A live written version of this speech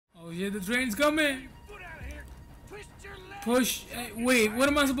Oh yeah, the train's coming. Push. Hey, wait, what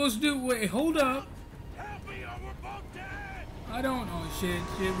am I supposed to do? Wait, hold up. I don't know. Shit,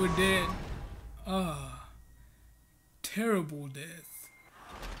 we're dead. Terrible death.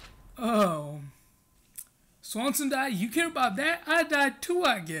 Oh. Swanson died? You care about that? I died too,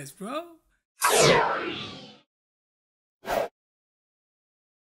 I guess, bro.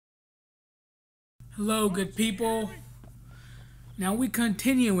 Hello, good people. Now we're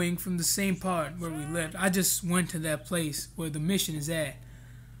continuing from the same part where we left. I just went to that place where the mission is at.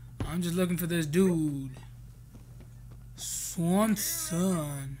 I'm just looking for this dude.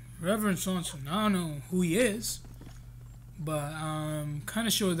 Swanson. Reverend Swanson. I don't know who he is. But I'm kind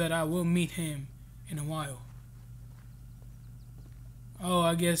of sure that I will meet him in a while. Oh,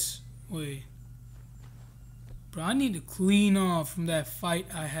 I guess... Wait. Bro, I need to clean off from that fight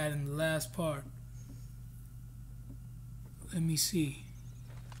I had in the last part. Let me see.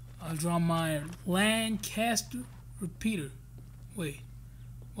 I'll draw my Lancaster repeater. Wait.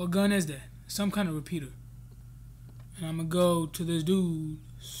 What gun is that? Some kind of repeater. And I'm gonna go to this dude,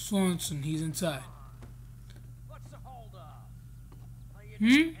 Swanson. He's inside.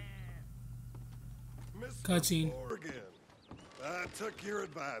 Cutscene. I took your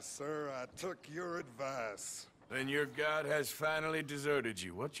advice, sir. I took your advice. Then your god has finally deserted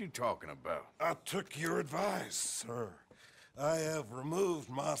you. What you talking about? I took your advice, sir. I have removed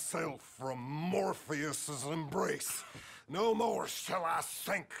myself from Morpheus's embrace. No more shall I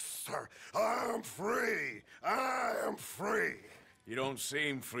sink, sir. I am free. I am free. You don't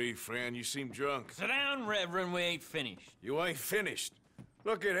seem free, friend. You seem drunk. Sit down, Reverend. We ain't finished. You ain't finished.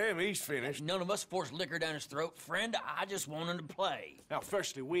 Look at him. He's finished. None of us forced liquor down his throat. Friend, I just wanted to play. Now,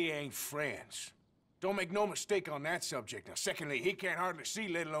 firstly, we ain't friends. Don't make no mistake on that subject. Now, secondly, he can't hardly see,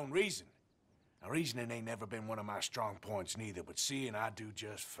 let alone reason. Now, reasoning ain't never been one of my strong points neither, but seeing I do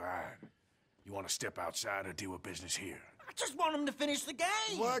just fine. You want to step outside or deal with business here? I just want him to finish the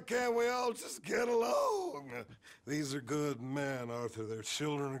game. Why can't we all just get along? These are good men, Arthur. They're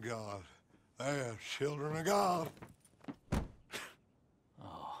children of God. They're children of God.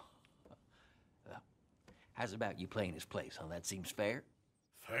 How's about you playing his place, huh? That seems fair?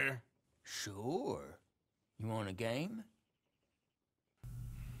 Fair? Sure. You want a game?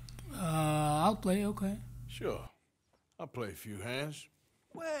 I'll play, okay. Sure. I'll play a few hands.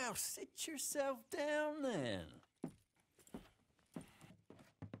 Well, sit yourself down then.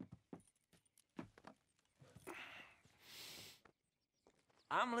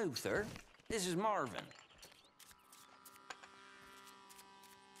 I'm Luther. This is Marvin.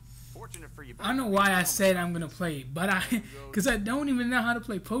 I don't know why I said I'm gonna play, but cause I don't even know how to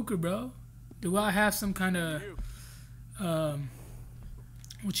play poker, bro. Do I have some kind of,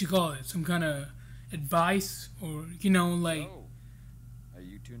 what you call it? Some kind of advice, or like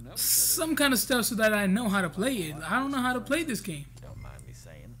some kind of stuff so that I know how to play it. I don't know how to play this game. Don't mind me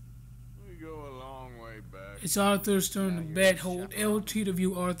saying. We go a long way back. It's Arthur's turn to bet. Hold LT to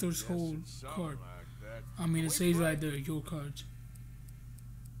view Arthur's hold card. I mean, it says right there, your cards.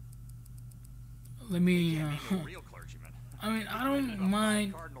 Let me, I mean, I don't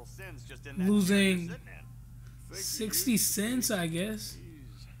mind losing 60 cents, I guess.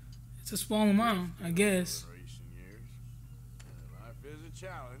 It's a small amount, I guess. Life is a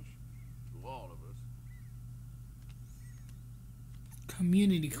challenge to all of us.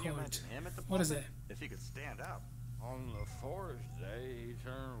 Community cards. What is that? If he could stand up. On the fourth day, he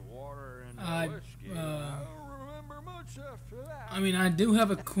turned water into whiskey. I don't remember much after that. I mean, I do have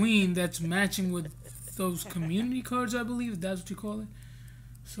a queen that's matching with those community cards, I believe. That's what you call it.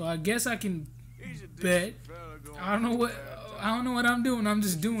 So I guess I can bet. I don't know what I'm doing. I'm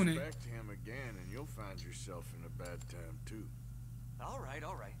just doing it. Respect him again, and you'll find yourself in a bad time too. All right.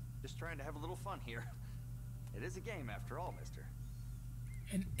 Just trying to have a little fun here. It is a game after all, mister.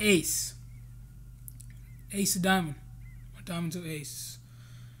 An ace. Ace of diamond. Or diamond to ace.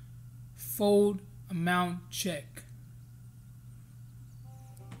 Fold, amount, check.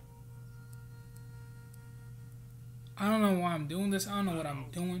 I don't know why I'm doing this. I don't know what I'm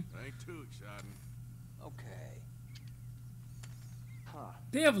doing. Ain't too exciting. Okay. Huh.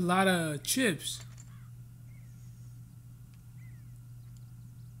 They have a lot of chips.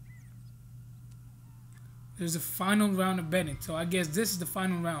 There's a final round of betting, so I guess this is the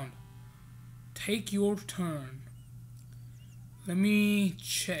final round. Take your turn. Let me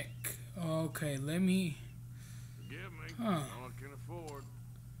check. Okay, let me... Forgive me. Huh. No one can afford.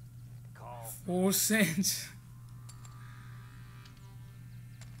 Call. 4 cents.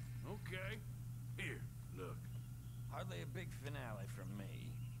 Okay. Here, look. Hardly a big finale from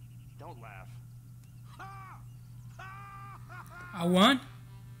me. Don't laugh. I won?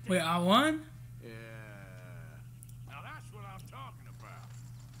 Wait, I won? Yeah. Now that's what I'm talking about.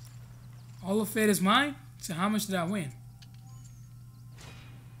 All of it is mine? So how much did I win?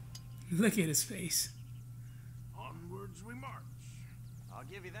 Look at his face. Onwards we march. I'll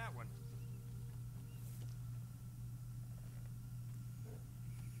give you that one.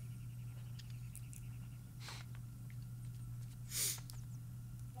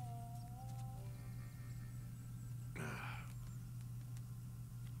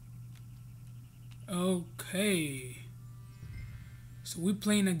 Okay. So we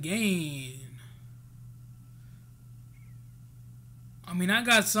playing a game. I mean, I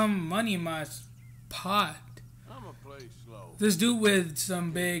got some money in my pot. I'ma play slow. This dude with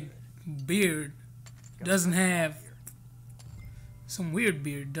some big beard doesn't have some weird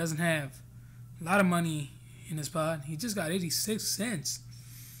beard. Doesn't have a lot of money in his pot. He just got 86 cents.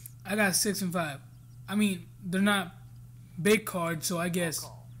 I got 6 and 5. I mean, they're not big cards, so I guess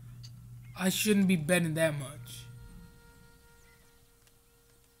I shouldn't be betting that much.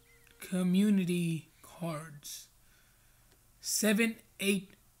 Community cards.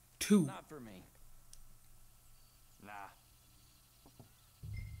 782. Not for me. Nah.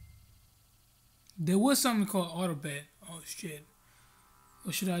 There was something called auto bet. Oh shit.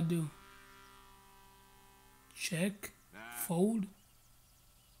 What should I do? Check? Fold?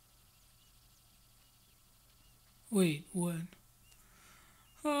 Wait, what?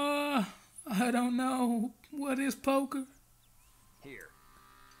 I don't know. What is poker? Here.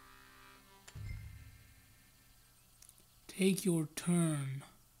 Take your turn.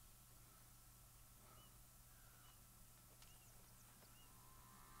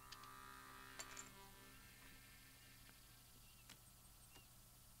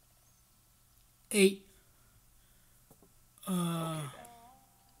 Eight. Damn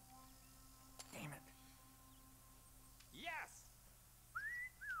it. Yes.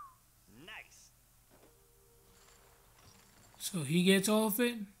 Nice. So he gets all of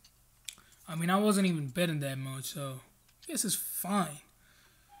it? I mean, I wasn't even betting that much, so I guess it's fine.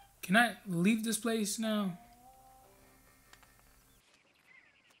 Can I leave this place now?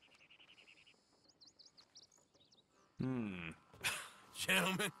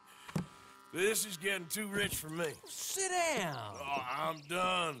 Gentlemen, this is getting too rich for me. Sit down. Oh, I'm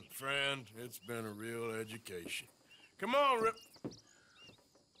done, friend. It's been a real education. Come on, Rip.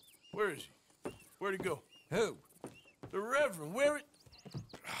 Where is he? Where'd he go? Who? The Reverend. Where it?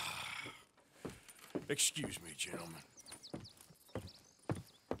 Excuse me, gentlemen.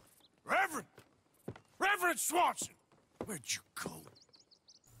 Reverend! Reverend Swanson! Where'd you go?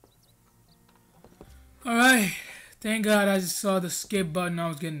 Alright. Thank God I just saw the skip button. I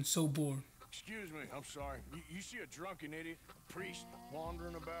was getting so bored. Excuse me, I'm sorry. You see a drunken idiot, a priest,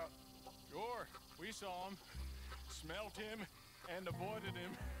 wandering about? Sure, we saw him, smelt him, and avoided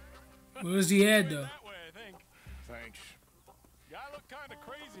him. Where's he at, Went though? that way, I think. Thanks. Guy looked kind of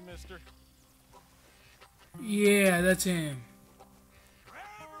crazy, mister. Yeah, that's him.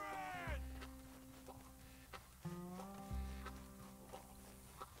 Reverend!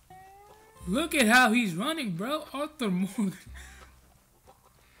 Look at how he's running, bro. Arthur Morgan.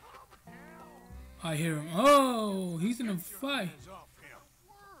 I hear him. Oh, he's in a fight. Hands off him.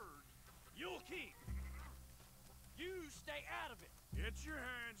 Word! You'll keep. You stay out of it. Get your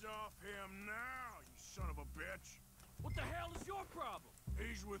hands off him now, you son of a bitch. What the hell is your problem?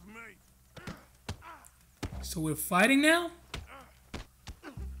 He's with me. So we're fighting now?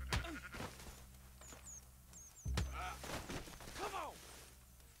 Come on!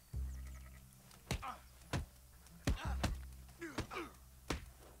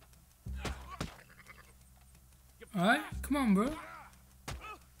 Alright, come on, bro.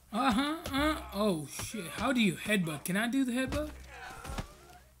 Oh, shit. How do you headbutt? Can I do the headbutt?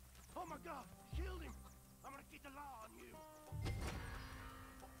 Oh my god, killed him! I'm gonna get the law on you.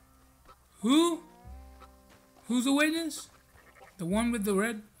 Who? Who's the witness? The one with the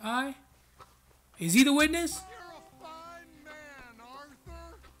red eye? Is he the witness? You're a fine man,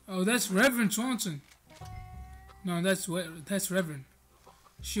 Arthur. Oh, that's Reverend Swanson. No, that's Reverend.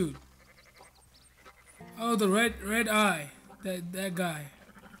 Shoot. Oh, the red eye. That guy.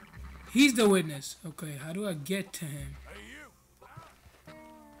 He's the witness. Okay, how do I get to him? Hey, you.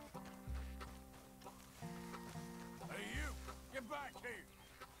 Hey, you. Get back here.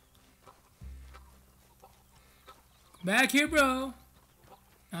 Back here, bro.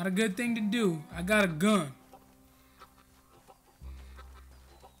 Not a good thing to do. I got a gun.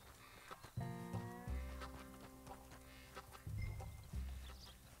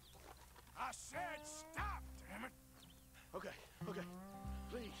 I said stop, damn it. Okay,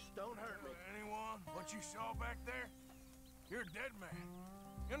 please don't hurt me. Anyone? What you saw back there? You're a dead man.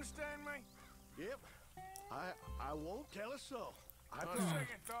 You understand me? Yep. I won't tell a soul. I On promise. second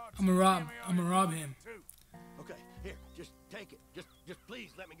thoughts, I'm gonna you rob. give me all I'm gonna your rob money, him. too. Okay, here, just take it. Just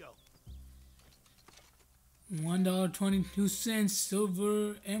please let me go. $1.22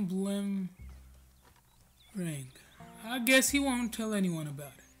 silver emblem ring. I guess he won't tell anyone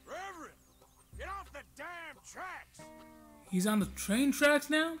about it. Reverend, get off the damn tracks. He's on the train tracks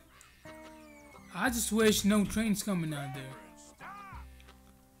now? I just wish no trains coming out there. Stop.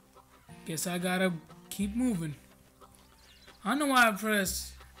 Guess I gotta keep moving. I know why I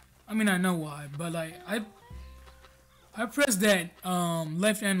press. I mean, I know why, but like I press that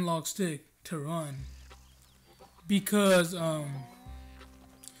left analog stick to run because I'm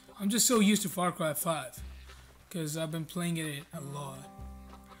just so used to Far Cry 5 because I've been playing it a lot.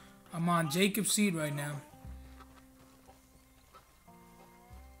 I'm on Jacob's seat right now.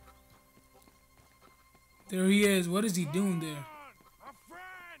 There he is. What is he doing there? My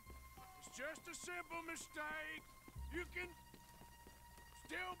friend, it's just a simple mistake. You can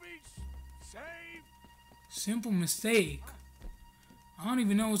still be saved. Simple mistake. I don't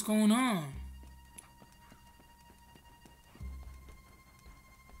even know what's going on.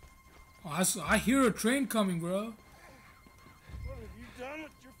 Oh, I hear a train coming, bro. What have you done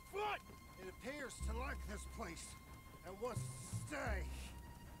with your foot? It appears to like this place and wants to stay.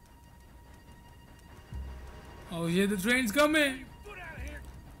 Oh yeah, the train's coming. Foot out of here.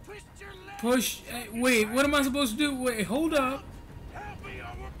 Twist your leg. Push. Hey, wait, what am I supposed to do? Wait, hold up. Help me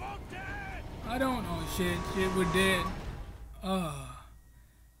or we're both dead. I don't know. Shit, we're dead.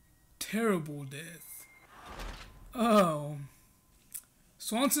 Terrible death. Oh.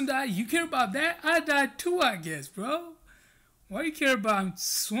 Swanson died? You care about that? I died too, I guess, bro. Why do you care about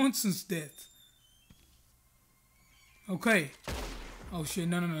Swanson's death? Okay. Oh shit,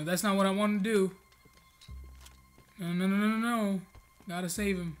 no. That's not what I want to do. No. Gotta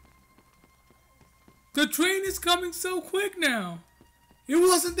save him. The train is coming so quick now. It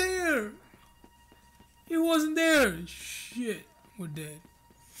wasn't there. It wasn't there. Shit, we're dead.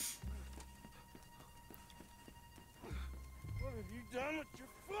 What have you done with your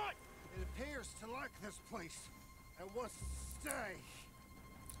foot? It appears to like this place and wants to stay.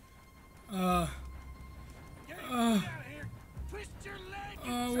 Get out of here. Twist your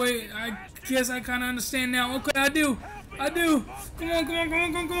leg. Wait, I guess I kind of understand now. Okay, I do. Come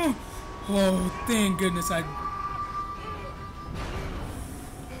on. Oh, thank goodness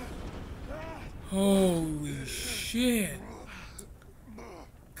Holy shit.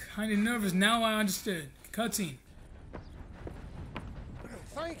 Kind of nervous. Now I understood. Cutscene.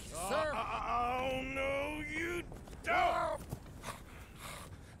 Thank you, sir. Oh no, you don't.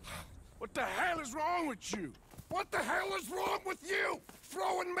 What the hell is wrong with you? What the hell is wrong with you?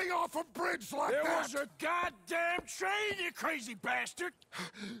 Throwing me off a bridge like There that? was a goddamn train, you crazy bastard!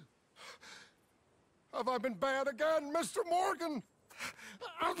 Have I been bad again, Mr. Morgan?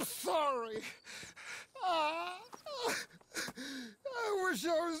 I'm sorry. I wish I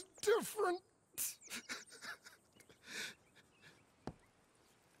was different.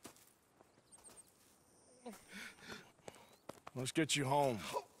 Let's get you home.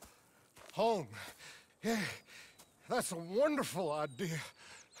 Home. Yeah, that's a wonderful idea.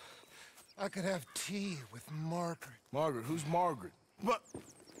 I could have tea with Margaret. Margaret? Who's Margaret? But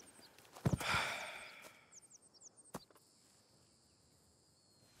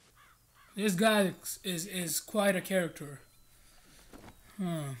This guy is quite a character.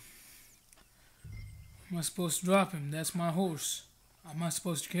 Huh. Am I supposed to drop him? That's my horse. Am I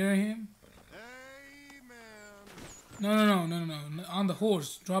supposed to carry him? amen. No. On the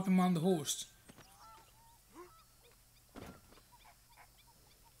horse. Drop him on the horse.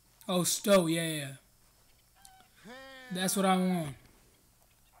 Oh, stow. Yeah. That's what I want.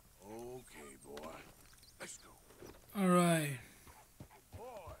 Okay, boy. Let's go. Alright.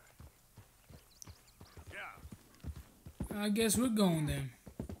 Boy. Yeah. I guess we're going then.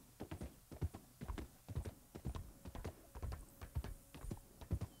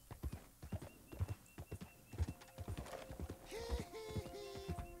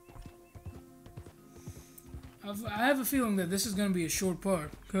 I have a feeling that this is going to be a short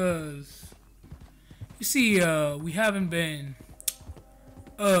part, because, you see, we haven't been,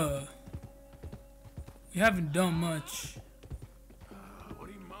 we haven't done much. What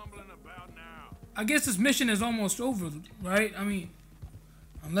are you mumbling about now? I guess this mission is almost over, right? I mean,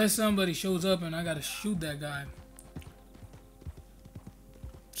 unless somebody shows up and I gotta shoot that guy.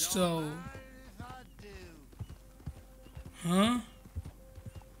 So, huh?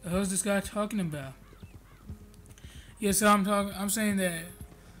 The hell's this guy talking about? Yeah, so I'm saying that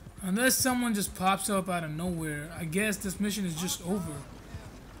unless someone just pops up out of nowhere, I guess this mission is just over.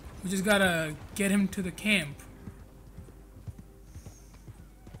 We just gotta get him to the camp.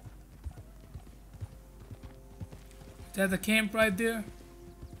 Is that the camp right there?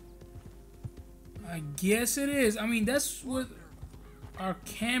 I guess it is. I mean, that's what our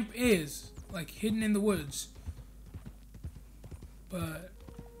camp is. Like, hidden in the woods. But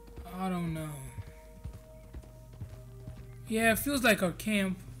I don't know. Yeah, it feels like our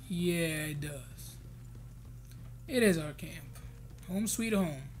camp. Yeah, it does. It is our camp. Home sweet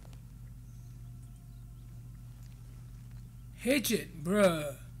home. Hitch it,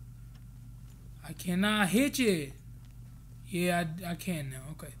 bruh. I cannot hitch it. Yeah, I can now.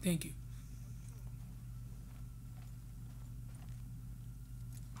 Okay, thank you.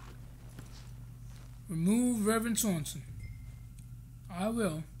 Remove Reverend Swanson. I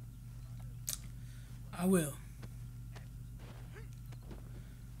will. I will.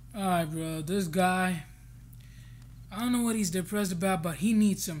 Alright, bro. This guy, I don't know what he's depressed about, but he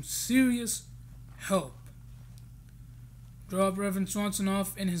needs some serious help. Drop Reverend Swanson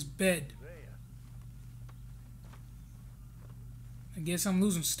off in his bed. I guess I'm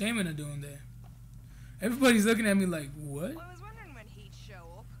losing stamina doing that. Everybody's looking at me like, what? Well, I was wondering when he'd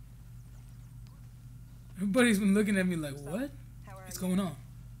show up. Everybody's been looking at me like, what? How are What's you? going on?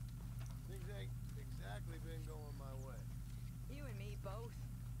 Things ain't exactly been going my way. You and me both.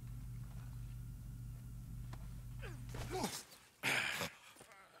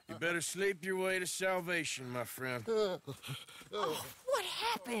 You better sleep your way to salvation, my friend. What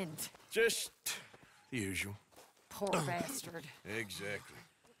happened? Just the usual. Poor bastard. Exactly.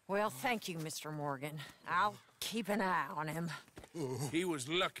 Well, thank you, Mr. Morgan. I'll keep an eye on him. He was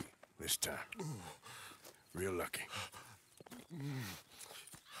lucky this time. Real lucky.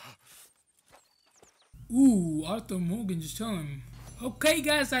 Ooh, Arthur Morgan just telling him. Okay,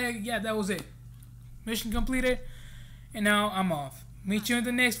 guys, yeah, that was it. Mission completed. And now I'm off. Meet you in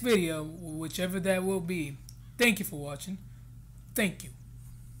the next video, whichever that will be. Thank you for watching. Thank you.